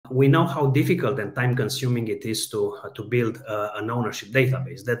We know how difficult and time-consuming it is to build an ownership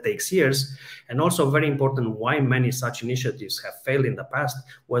database. That takes years. And also very important, why many such initiatives have failed in the past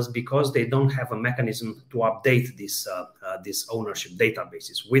was because they don't have a mechanism to update these ownership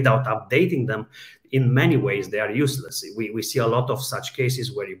databases. Without updating them, in many ways, they are useless. We see a lot of such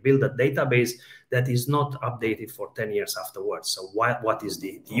cases where you build a database that is not updated for 10 years afterwards. So what is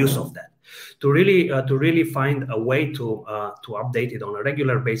the use of that? To really find a way to update it on a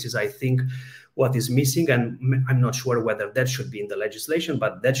regular basis, I think what is missing, and I'm not sure whether that should be in the legislation,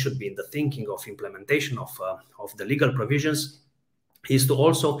 but that should be in the thinking of implementation of the legal provisions, is to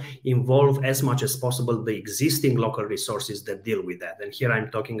also involve as much as possible the existing local resources that deal with that. And here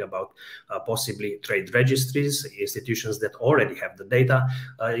I'm talking about possibly trade registries, institutions that already have the data.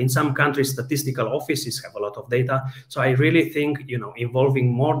 In some countries, statistical offices have a lot of data. So I really think,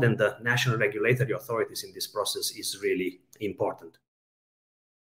 involving more than the national regulatory authorities in this process is really important.